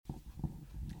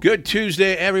Good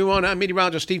Tuesday, everyone. I'm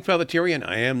meteorologist Steve Pelletieri, and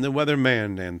I am the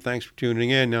weatherman. And thanks for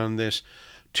tuning in on this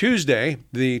Tuesday,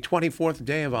 the 24th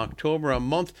day of October, a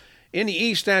month in the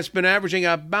east that's been averaging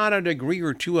about a degree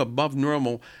or two above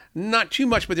normal. Not too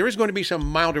much, but there is going to be some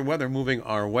milder weather moving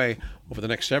our way over the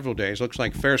next several days. Looks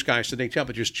like fair skies today.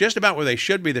 Temperatures just about where they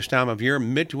should be this time of year,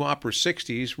 mid to upper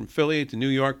 60s from Philly to New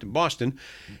York to Boston.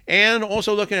 And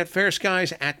also looking at fair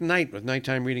skies at night with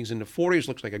nighttime readings in the 40s.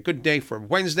 Looks like a good day for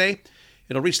Wednesday.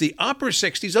 It'll reach the upper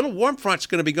 60s. A little warm front's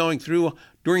going to be going through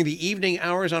during the evening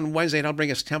hours on Wednesday. And that'll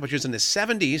bring us temperatures in the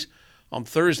 70s on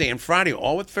Thursday and Friday,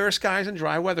 all with fair skies and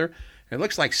dry weather. It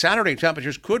looks like Saturday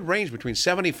temperatures could range between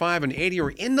 75 and 80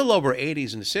 or in the lower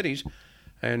 80s in the cities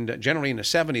and generally in the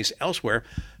 70s elsewhere.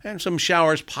 And some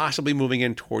showers possibly moving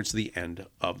in towards the end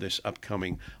of this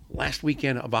upcoming last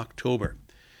weekend of October.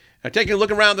 Now, taking a look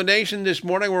around the nation this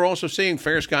morning, we're also seeing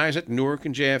fair skies at Newark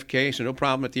and JFK, so no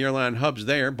problem at the airline hubs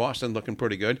there. Boston looking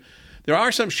pretty good. There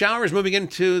are some showers moving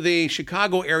into the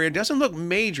Chicago area. It doesn't look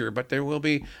major, but there will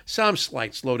be some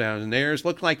slight slowdowns in there. It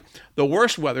looks like the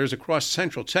worst weather is across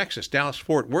central Texas,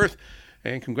 Dallas-Fort Worth.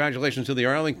 And congratulations to the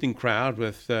Arlington crowd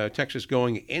with Texas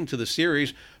going into the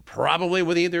series, probably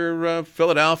with either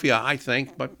Philadelphia, I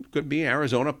think, but could be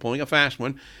Arizona pulling a fast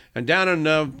one. And down in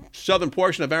the southern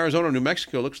portion of Arizona, New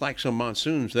Mexico, looks like some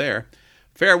monsoons there.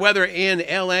 Fair weather in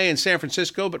L.A. and San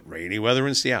Francisco, but rainy weather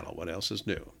in Seattle. What else is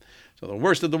new? So the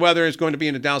worst of the weather is going to be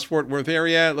in the Dallas-Fort Worth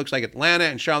area. It looks like Atlanta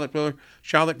and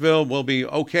Charlottesville will be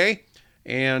okay.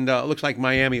 And it looks like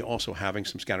Miami also having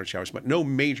some scattered showers, but no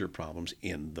major problems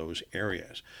in those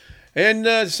areas. In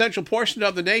the central portion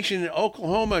of the nation,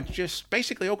 Oklahoma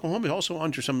is also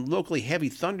under some locally heavy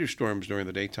thunderstorms during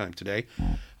the daytime today.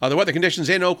 The weather conditions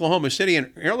in Oklahoma City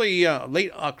in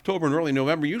late October and early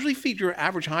November usually feature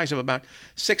average highs of about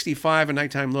 65 and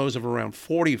nighttime lows of around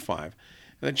 45.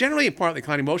 And generally partly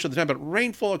cloudy most of the time, but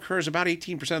rainfall occurs about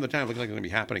 18% of the time. It looks like it's going to be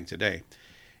happening today.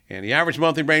 And the average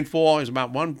monthly rainfall is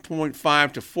about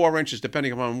 1.5 to 4 inches,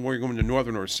 depending upon where you're going, the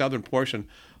northern or southern portion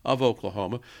of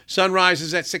Oklahoma. Sunrise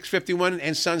is at 6:51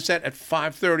 and sunset at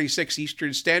 5:36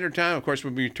 Eastern Standard Time. Of course,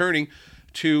 we'll be returning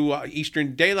to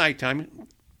Eastern Daylight Time.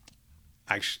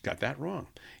 I got that wrong.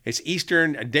 It's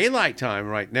Eastern Daylight Time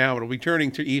right now. It'll be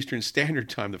turning to Eastern Standard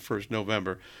Time the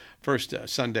first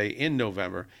Sunday in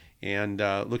November. And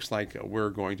looks like we're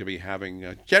going to be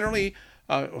having generally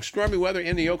stormy weather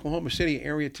in the Oklahoma City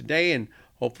area today, and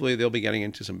hopefully they'll be getting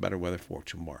into some better weather for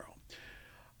tomorrow.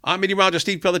 I'm meteorologist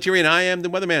Steve Pelletieri, and I am the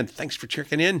weatherman. Thanks for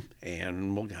checking in,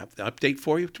 and we'll have the update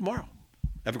for you tomorrow.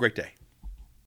 Have a great day.